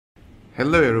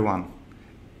Hello everyone.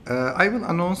 I will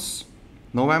announce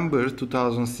November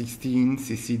 2016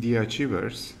 CCDE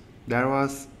achievers. There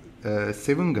was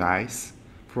 7 guys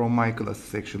from my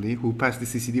class actually who passed the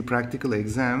CCDE practical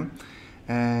exam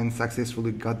and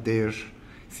successfully got their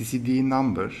CCDE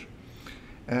number.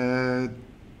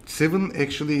 7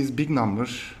 actually is big number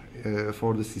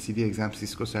for the CCDE exam,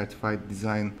 Cisco Certified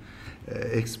Design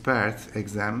Expert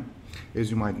exam, as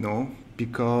you might know,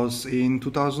 because in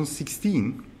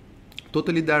 2016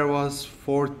 totally there was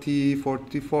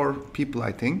 44 people,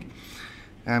 I think.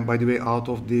 And by the way, out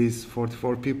of these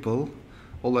 44 people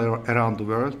all around the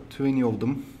world, 20 of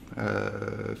them,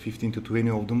 15 to 20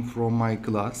 of them from my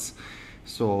class.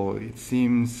 So it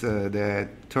seems that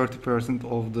 30%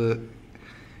 of the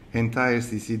entire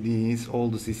CCDs, all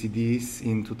the CCDs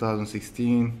in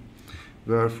 2016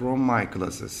 were from my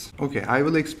classes. Okay, I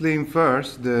will explain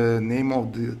first the name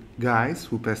of the guys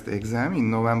who passed the exam in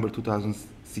November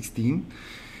 2016.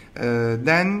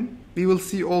 Then we will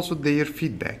see also their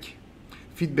feedback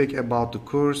about the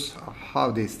course,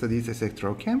 how they studied,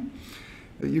 etc. Okay,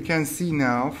 you can see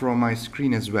now from my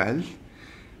screen as well,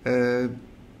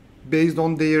 based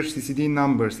on their CCD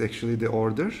numbers, actually the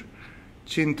order: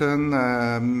 Chintan,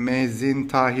 Mezin,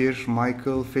 Tahir,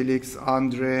 Michael, Felix,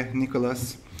 Andre,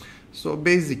 Nicholas. So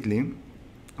basically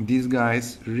these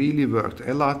guys really worked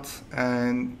a lot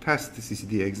and passed the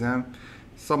CCD exam.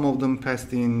 Some of them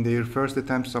passed in their first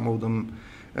attempt, some of them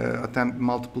attempt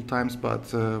multiple times,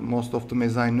 but most of them,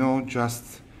 as I know,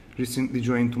 just recently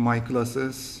joined to my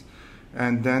classes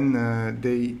and then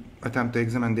they attempt the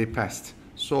exam and they passed.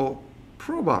 So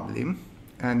probably,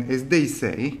 and as they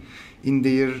say in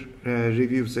their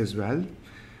reviews as well,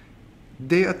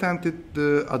 they attempted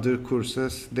the other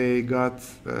courses, they got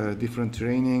different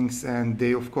trainings, and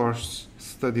they of course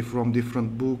study from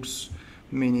different books,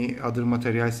 many other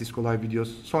materials, Cisco live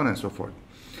videos, so on and so forth.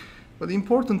 But the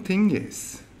important thing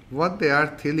is what they are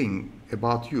telling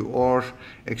about you, or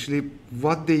actually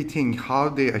what they think, how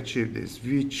they achieved this,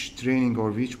 which training or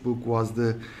which book was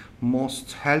the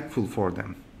most helpful for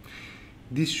them.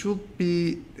 This should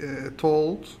be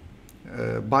told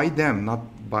by them, not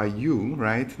by you,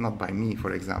 right? Not by me,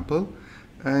 for example.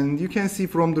 And you can see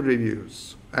from the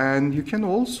reviews. And you can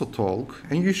also talk,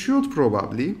 and you should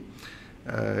probably,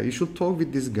 you should talk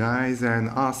with these guys and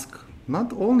ask,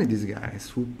 not only these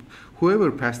guys,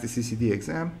 whoever passed the CCD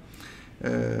exam,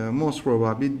 most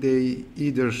probably they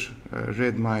either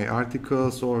read my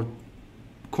articles or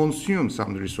consumed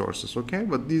some resources, okay?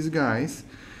 But these guys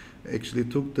actually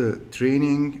took the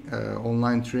training,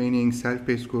 online training,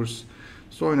 self-paced course,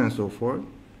 so on and so forth,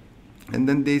 and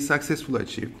then they successfully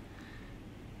achieved.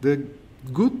 The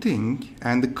good thing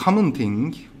and the common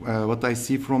thing, what I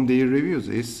see from their reviews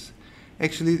is,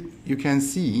 actually you can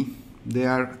see they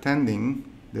are attending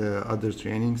the other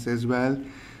trainings as well,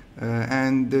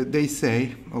 and they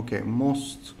say, okay,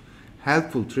 most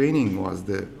helpful training was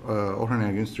the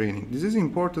Orhan training. This is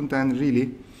important, and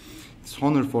really it's an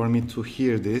honor for me to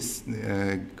hear this,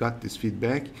 got this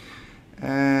feedback,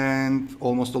 and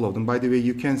almost all of them. By the way,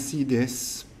 you can see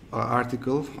this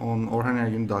article on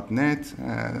orhanergun.net.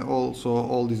 Also,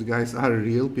 all these guys are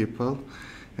real people,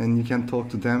 and you can talk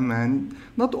to them, and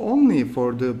not only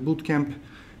for the bootcamp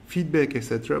feedback,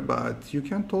 etc., but you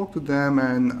can talk to them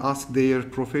and ask their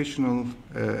professional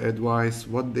advice,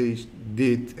 what they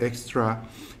did extra,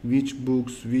 which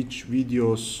books, which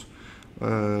videos,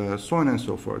 so on and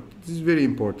so forth. This is very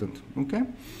important, okay?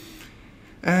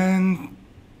 And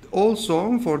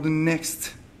also for the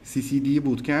next CCDE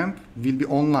bootcamp will be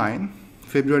online,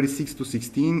 February 6 to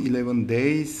 16, 11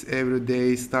 days, every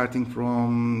day starting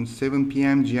from 7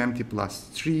 p.m. GMT plus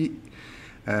 3,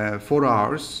 4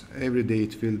 hours, every day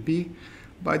it will be.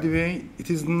 By the way, it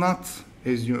is not,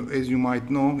 as you might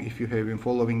know, if you have been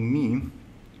following me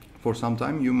for some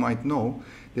time, you might know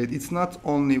that it's not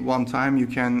only one time. You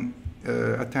can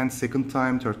attend second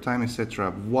time, third time,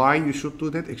 etc. Why you should do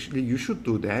that? Actually, you should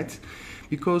do that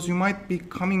because you might be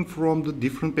coming from the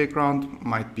different background,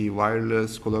 might be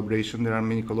wireless, collaboration. There are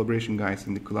many collaboration guys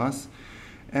in the class,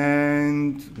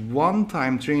 and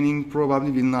one-time training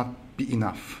probably will not be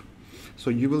enough. So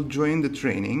you will join the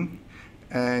training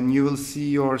and you will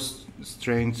see your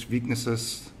strengths,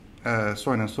 weaknesses,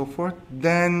 so on and so forth.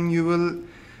 Then you will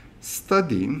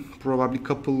study probably a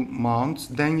couple months,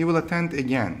 then you will attend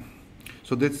again.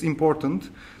 So that's important.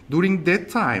 During that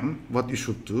time, what you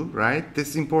should do, right?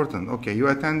 That's important. Okay, you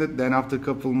attended, then after a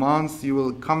couple months you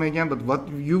will come again, but what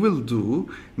you will do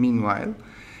meanwhile,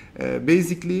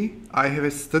 basically I have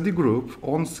a study group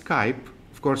on Skype.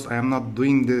 Of course, I am not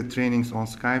doing the trainings on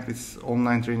Skype, it's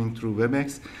online training through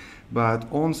WebEx, but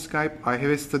on Skype I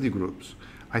have a study groups.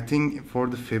 I think for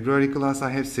the February class I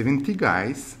have 70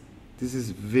 guys. This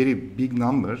is very big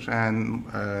number, and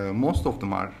most of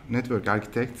them are network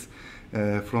architects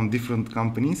from different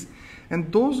companies,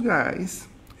 and those guys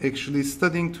actually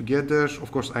studying together.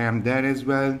 Of course I am there as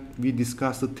well. We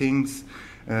discuss the things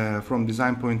from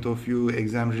design point of view,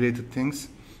 exam related things,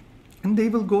 and they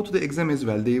will go to the exam as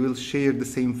well. They will share the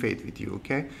same fate with you.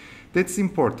 Okay, that's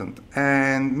important.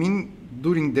 And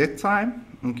during that time,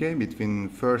 okay, between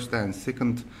first and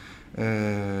second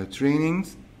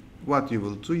trainings, what you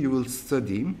will do, you will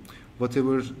study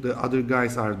whatever the other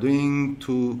guys are doing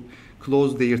to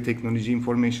close their technology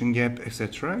information gap,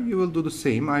 etc. You will do the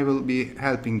same. I will be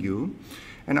helping you,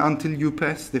 and until you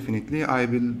pass, definitely I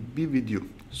will be with you.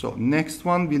 So next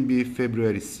one will be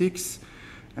February 6th,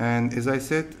 and as I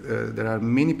said, there are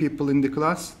many people in the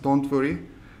class. Don't worry,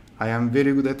 I am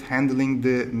very good at handling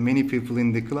the many people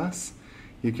in the class.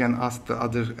 You can ask the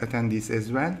other attendees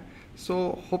as well.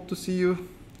 So hope to see you,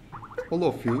 all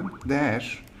of you, there.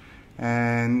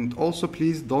 And also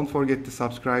please don't forget to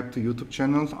subscribe to YouTube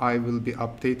channel. I will be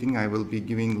updating, I will be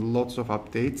giving lots of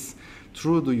updates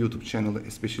through the YouTube channel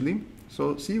especially.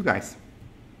 So see you guys.